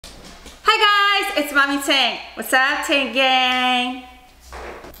it's Mommy Tang. What's up, Tang Gang?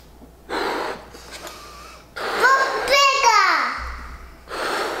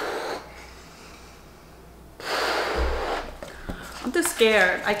 I'm too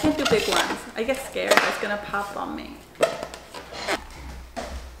scared. I can't do big ones. I get scared. It's gonna pop on me.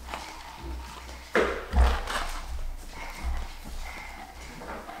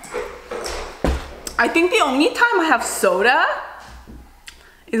 I think the only time I have soda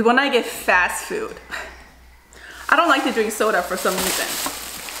is when I get fast food. I don't like to drink soda for some reason.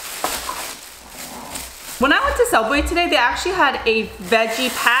 When I went to Subway today, they actually had a veggie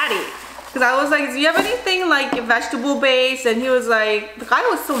patty. Because I was like, do you have anything like vegetable based? And he was like, the guy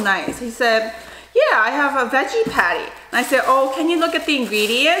was so nice. He said, yeah, I have a veggie patty. And I said, oh, can you look at the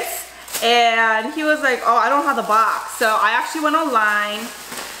ingredients? And he was like, oh, I don't have the box. So I actually went online.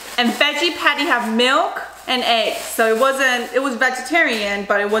 And veggie patty have milk and eggs. So it was vegetarian,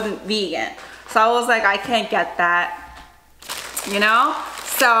 but it wasn't vegan. So I was like, I can't get that, you know?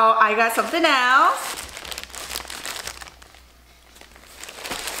 So I got something else.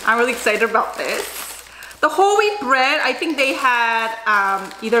 I'm really excited about this. The whole wheat bread, I think they had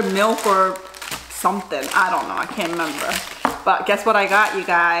either milk or something. I don't know, I can't remember. But guess what I got, you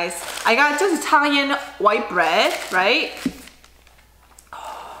guys? I got just Italian white bread, right?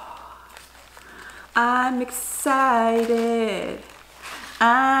 I'm excited.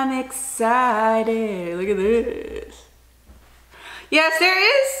 I'm excited. Look at this. Yes, there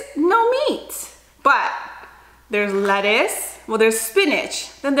is no meat, but there's lettuce. Well, there's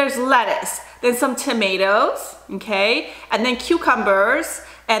spinach. Then there's lettuce. Then some tomatoes, okay? And then cucumbers.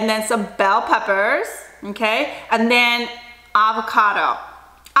 And then some bell peppers, okay? And then avocado.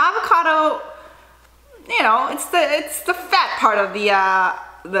 Avocado, you know, it's the fat part of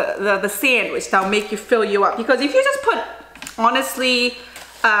the sandwich that'll make you fill you up. Because if you just put, honestly,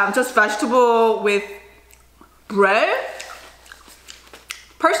 just vegetable with bread,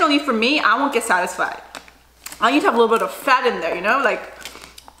 personally for me, I won't get satisfied. I need to have a little bit of fat in there, you know, like,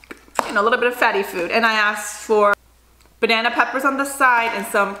 you know, a little bit of fatty food. And I asked for banana peppers on the side and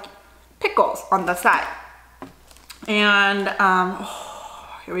some pickles on the side. And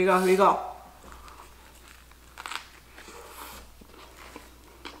oh, here we go, here we go.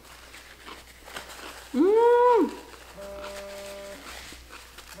 Mmm.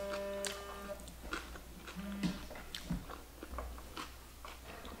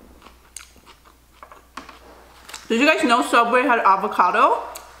 Did you guys know Subway had avocado,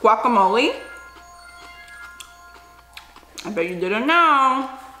 guacamole? I bet you didn't know.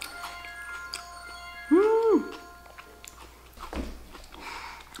 Mmm.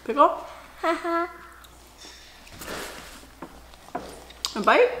 Pickle? Haha. A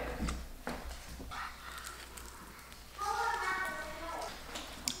bite?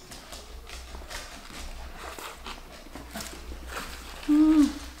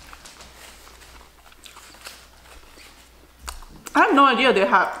 I had no idea they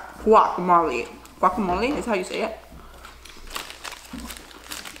had guacamole. Guacamole is how you say it.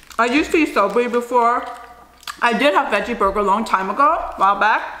 I used to eat Subway before. I did have veggie burger a long time ago, a while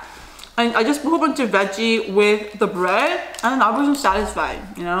back. And I just put a bunch of veggie with the bread and I wasn't satisfied,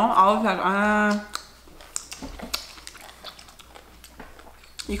 you know? I was like,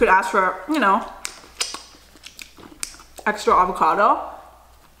 You could ask for, you know, extra avocado.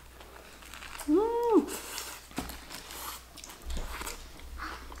 Mmm.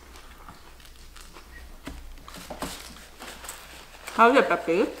 How's it,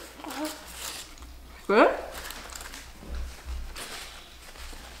 Peppy? Good?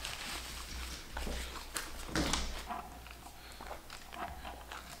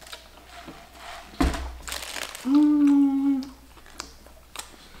 Mmm.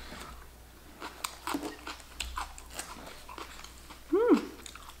 Mmm.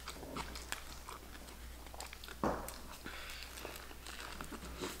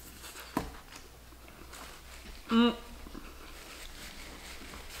 Mmm.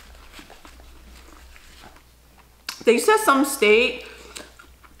 They said some state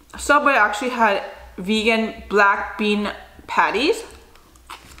Subway actually had vegan black bean patties.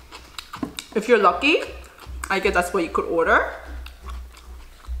 If you're lucky, I guess that's what you could order.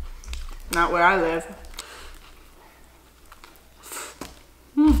 Not where I live.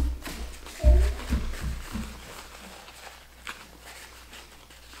 Mm.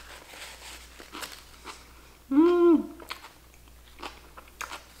 Mm.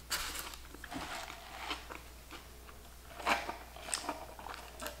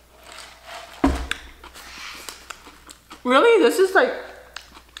 Really? This is like,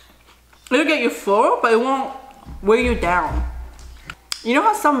 it'll get you full, but it won't weigh you down. You know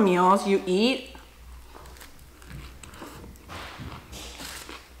how some meals you eat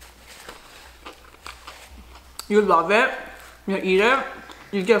You love it, you eat it,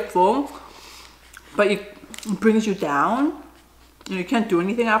 you get full, but it brings you down, and you can't do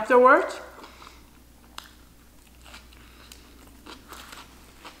anything afterwards.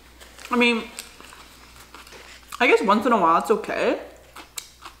 I mean, I guess once in a while it's okay,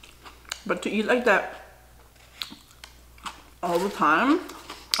 but to eat like that all the time,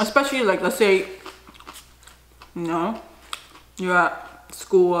 especially like, let's say, you know, you're at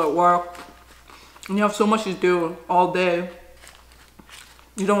school or work and you have so much to do all day,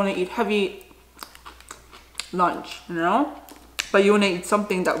 you don't want to eat heavy lunch, you know, but you want to eat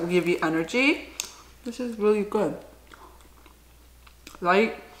something that will give you energy. This is really good.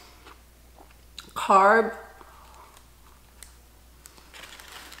 Light carb.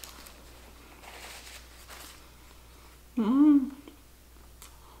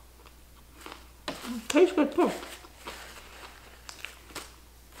 Tastes good too.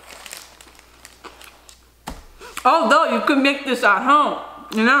 Although you could make this at home,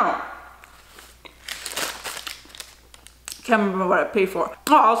 you know. Can't remember what I paid for.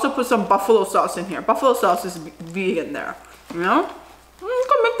 Oh, I also put some buffalo sauce in here. Buffalo sauce is vegan there, you know. You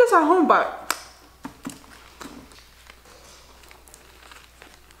could make this at home, but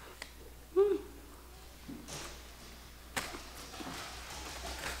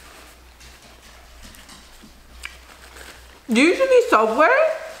usually Subway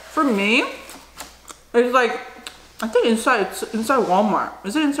for me is like, I think it's inside Walmart.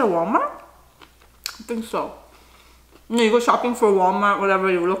 Is it inside Walmart? I think so. You know, you go shopping for Walmart,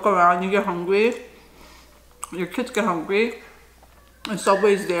 whatever, you look around, you get hungry, your kids get hungry, and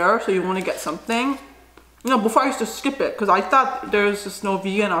Subway's there, so you want to get something. You know, before I used to skip it because I thought there's just no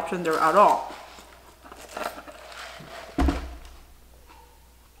vegan option there at all.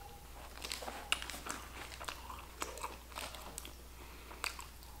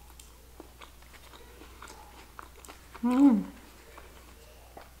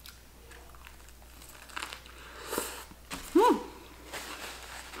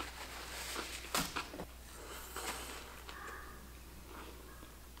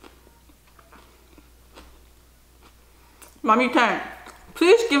 Mommy Tang,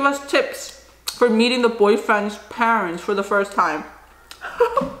 please give us tips for meeting the boyfriend's parents for the first time.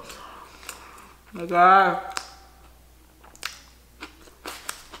 Oh my God.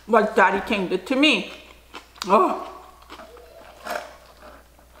 What Daddy King did to me. Oh.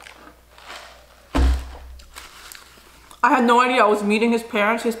 I had no idea I was meeting his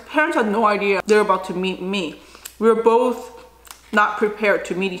parents. His parents had no idea they were about to meet me. We were both not prepared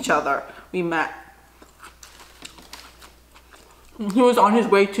to meet each other. We met. He was on his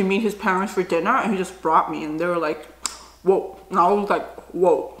way to meet his parents for dinner and he just brought me and they were like, whoa. And I was like,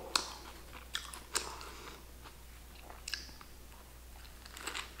 whoa.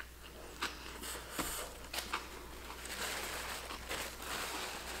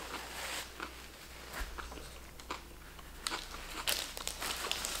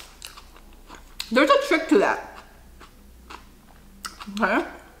 There's a trick to that. Okay?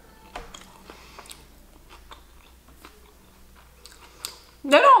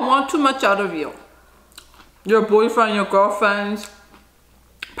 They don't want too much out of you. Your boyfriend, your girlfriend's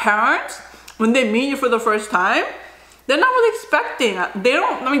parents, when they meet you for the first time, they're not really expecting. They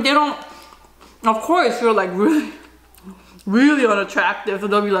don't, of course, you're like really unattractive. So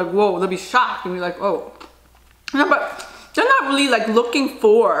they'll be like, whoa, they'll be shocked and be like, oh. No, but they're not really like looking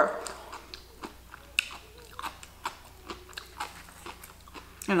for,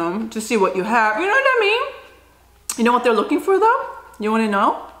 you know, to see what you have. You know what I mean? You know what they're looking for though? You want to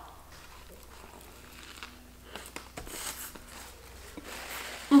know?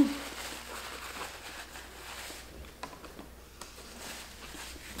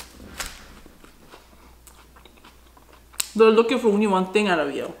 They're looking for only one thing out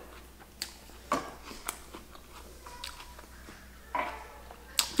of you.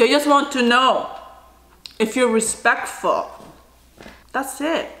 They just want to know if you're respectful. That's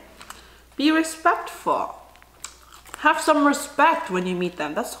it. Be respectful. Have some respect when you meet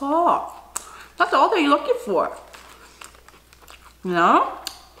them. That's all. That's all that you're looking for. You know?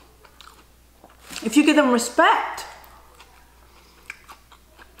 If you give them respect,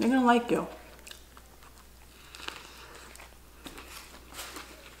 they're gonna like you.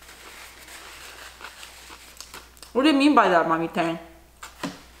 What do you mean by that, Mommy Tang?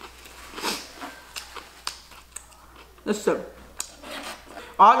 Listen.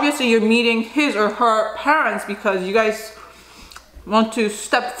 Obviously, you're meeting his or her parents because you guys want to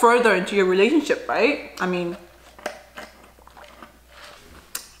step further into your relationship, right? I mean,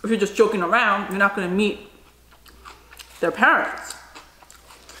 if you're just joking around, you're not going to meet their parents.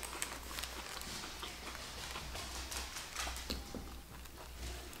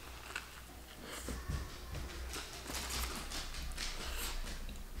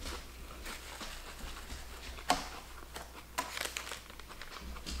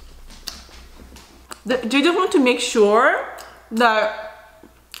 They just want to make sure that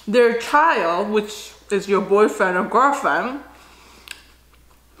their child, which is your boyfriend or girlfriend,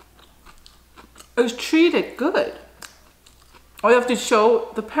 is treated good. Or you have to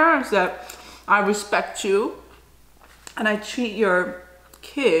show the parents that I respect you and I treat your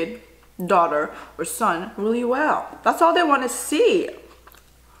kid, daughter, or son really well. That's all they want to see.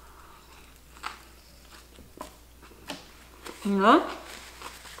 You know?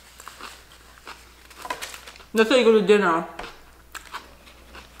 Let's say you go to dinner.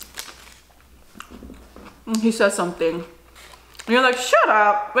 And he says something. And you're like, shut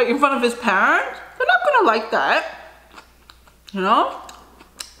up, like in front of his parents. They're not gonna like that. You know?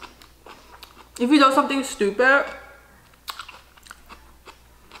 If he does something stupid,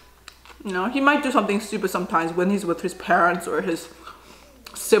 you know, he might do something stupid sometimes when he's with his parents or his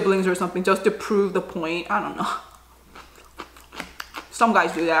siblings or something, just to prove the point. I don't know. Some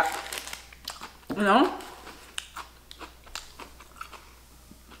guys do that. You know?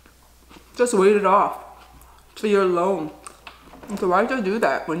 Just wait it off till you're alone. So why do you do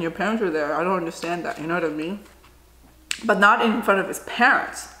that when your parents are there? I don't understand that, you know what I mean? But not in front of his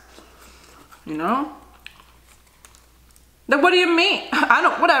parents, you know? Like, what do you mean? I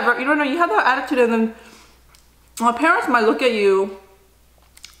don't, whatever, you don't know, you have that attitude, and then my parents might look at you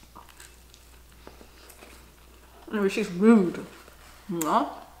and she's rude, you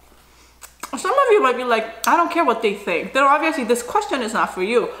know? Some of you might be like, I don't care what they think. Then obviously this question is not for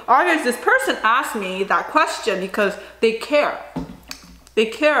you. Obviously this person asked me that question because they care. They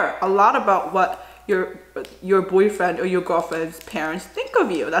care a lot about what your boyfriend or your girlfriend's parents think of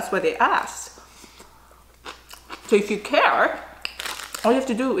you. That's why they asked. So if you care, all you have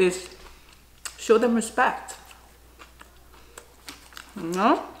to do is show them respect. You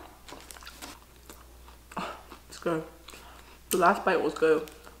know? Oh, it's good. The last bite was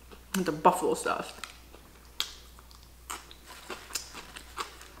good. With the buffalo sauce.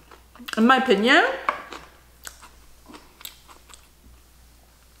 In my opinion,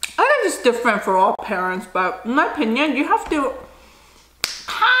 I think it's different for all parents, but in my opinion, you have to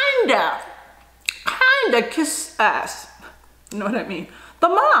kinda kiss ass. You know what I mean? The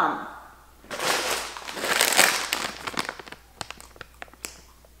mom.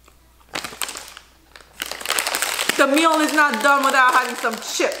 The meal is not done without having some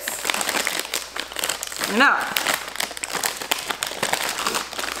chips. No.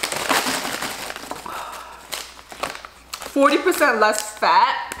 %40 less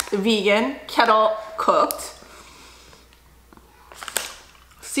fat, vegan, kettle cooked,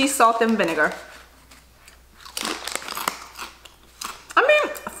 sea salt and vinegar. I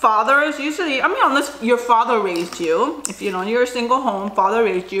mean, fathers usually, I mean, unless your father raised you, if you know you're a single home, father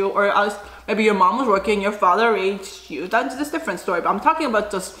raised you, or else maybe your mom was working, your father raised you, that's a different story. But I'm talking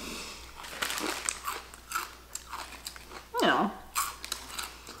about just, you know,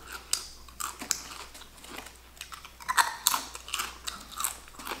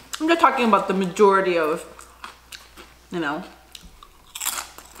 I'm just talking about the majority of, you know,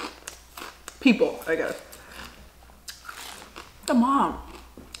 people, I guess. The mom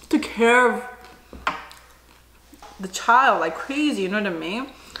took care of the child like crazy, you know what I mean?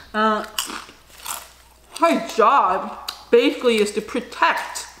 Her job basically is to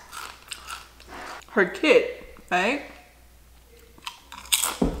protect her kid, right?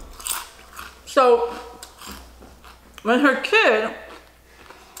 So when her kid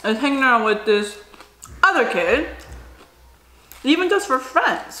is hanging out with this other kid, even just for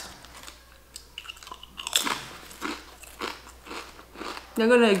friends, they're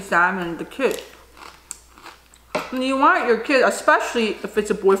gonna examine the kid. And you want your kid, especially if it's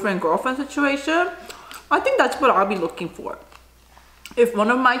a boyfriend-girlfriend situation, I think that's what I'll be looking for. If one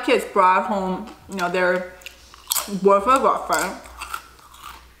of my kids brought home, you know, their boyfriend-girlfriend,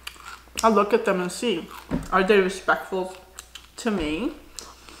 I'll look at them and see, are they respectful to me?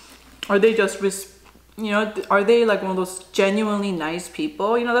 Are they just, you know, are they like one of those genuinely nice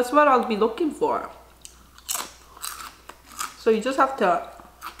people? You know, that's what I'll be looking for. So you just have to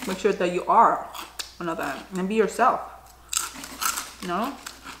make sure that you are one of them and be yourself, you know?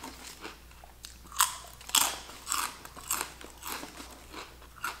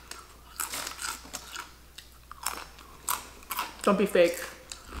 Don't be fake.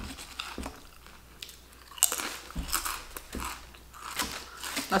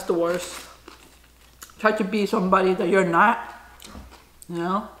 That's the worst. Try to be somebody that you're not, you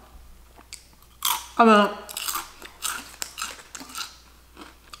know? I mean,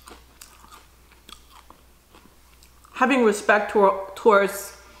 having respect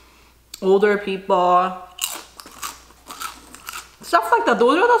towards older people, Stuff like that.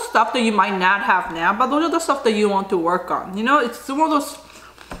 Those are the stuff that you might not have now, but those are the stuff that you want to work on. You know, it's one of those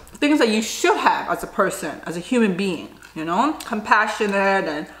things that you should have as a person, as a human being. You know, compassionate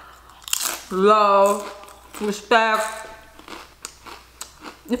and love, respect.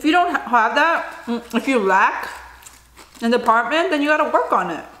 If you don't have that, if you lack in the department, then you gotta work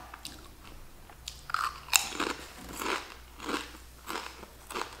on it.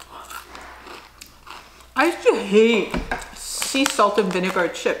 I used to hate sea salt and vinegar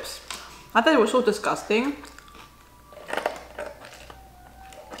chips. I thought it was so disgusting.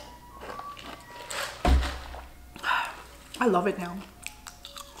 I love it now.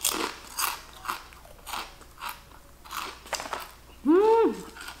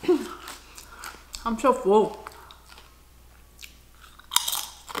 I'm so full.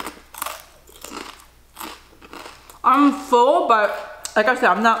 I'm full, but like I said,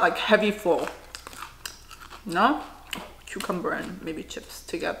 I'm not like heavy full. No? Cucumber and maybe chips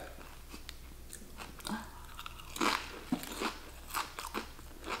together.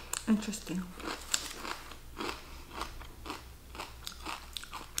 Interesting.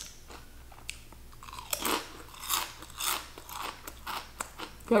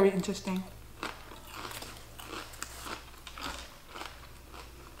 Very interesting.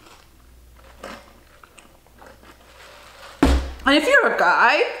 And if you're a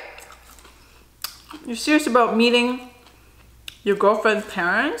guy, you're serious about meeting your girlfriend's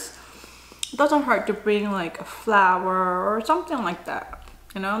parents, it doesn't hurt to bring like a flower or something like that,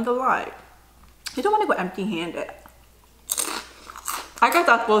 you know, the light. You don't want to go empty-handed. I guess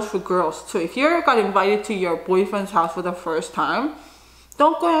that goes for girls too. If you got invited to your boyfriend's house for the first time,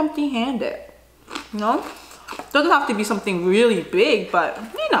 don't go empty-handed, you know? Doesn't have to be something really big, but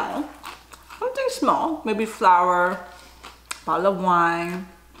you know, something small, maybe flower, bottle of wine.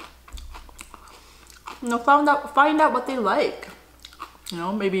 You know, find out what they like. You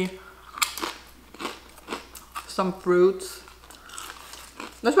know, maybe some fruits.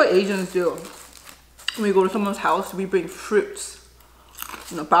 That's what Asians do. When we go to someone's house, we bring fruits.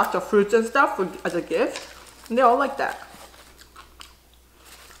 You know, box of fruits and stuff as a gift. And they all like that.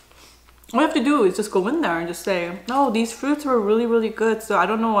 All you have to do is just go in there and just say, "Oh, these fruits were really, really good, so I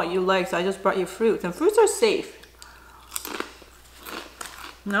don't know what you like, so I just brought you fruits." And fruits are safe.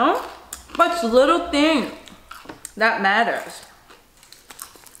 No? But it's little thing that matters.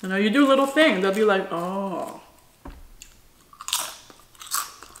 You know, you do little things, they'll be like, "Oh."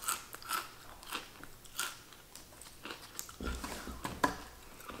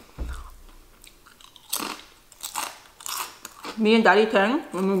 Me and Daddy Tang,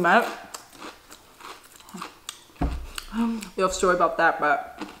 when we met, we have a story about that,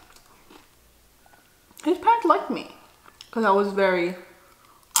 but his parents liked me because I was very,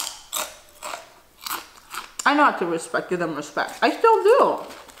 I know how to give them respect. I still do.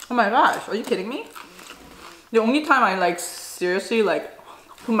 Oh my gosh, are you kidding me? The only time I like seriously like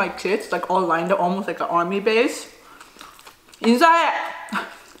put my kids like all lined up almost like an army base, inside,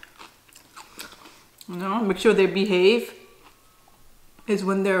 you know, make sure they behave, is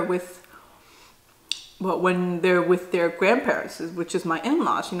when they're with, well, when they're with their grandparents, which is my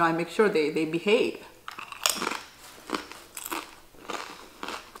in-laws. You know, I make sure they behave.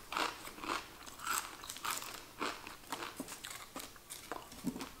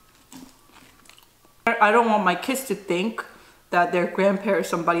 I don't want my kids to think that their grandparent is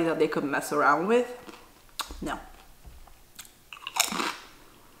somebody that they could mess around with. No.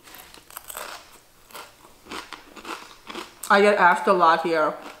 I get asked a lot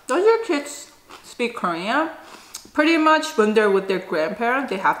here, does your kids speak Korean? Pretty much when they're with their grandparents,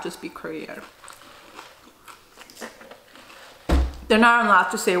 they have to speak Korean. They're not allowed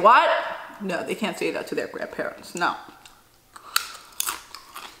to say what? No, they can't say that to their grandparents, no.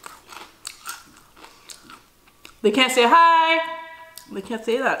 They can't say hi. They can't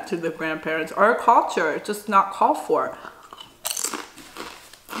say that to the grandparents. Our culture, it's just not called for.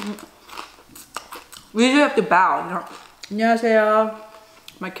 We usually have to bow. You know? 안녕하세요.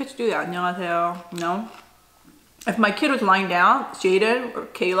 My kids do that. 안녕하세요. You know? If my kid was lying down, Jaden or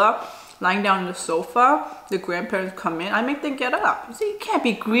Kayla, lying down on the sofa, the grandparents come in, I make them get up. You see, you can't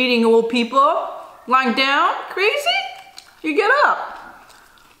be greeting old people lying down. Crazy? You get up.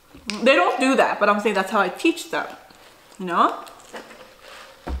 They don't do that, but I'm saying that's how I teach them, you know?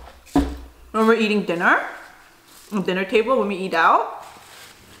 When we're eating dinner, on dinner table, when we eat out,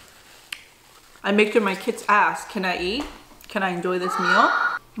 I make sure my kids ask, can I eat? Can I enjoy this meal?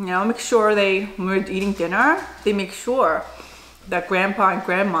 You know, make sure when we're eating dinner, they make sure that grandpa and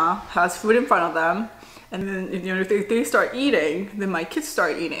grandma has food in front of them. And then, you know, if they start eating, then my kids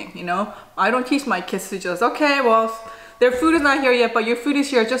start eating, you know? I don't teach my kids to just, okay, well, their food is not here yet, but your food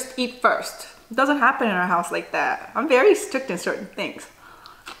is here, just eat first. It doesn't happen in our house like that. I'm very strict in certain things.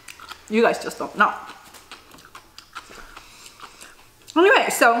 You guys just don't know. Anyway,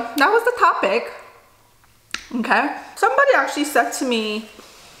 so that was the topic. Okay. Somebody actually said to me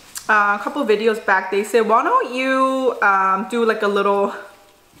a couple videos back, they said, why don't you do like a little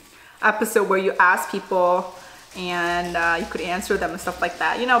episode where you ask people and you could answer them and stuff like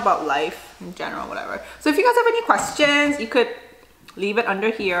that, you know, about life in general, whatever. So if you guys have any questions, you could leave it under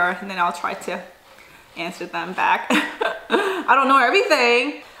here and then I'll try to answer them back. I don't know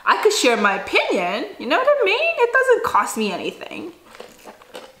everything. I could share my opinion, you know what I mean? It doesn't cost me anything.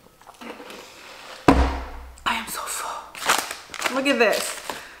 I am so full. Look at this.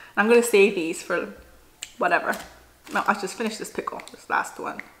 I'm gonna save these for whatever. No, I'll just finish this pickle, this last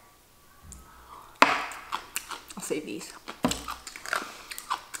one. I'll save these.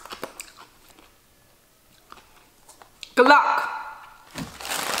 Good luck!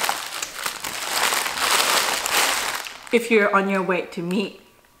 If you're on your way to meet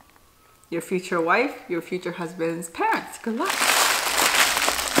your future wife, your future husband's parents, good luck.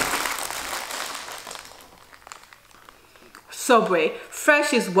 Subway,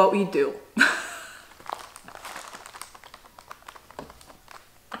 fresh is what we do.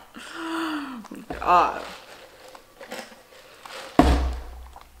 God.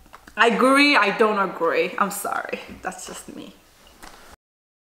 I agree, I don't agree. I'm sorry. That's just me.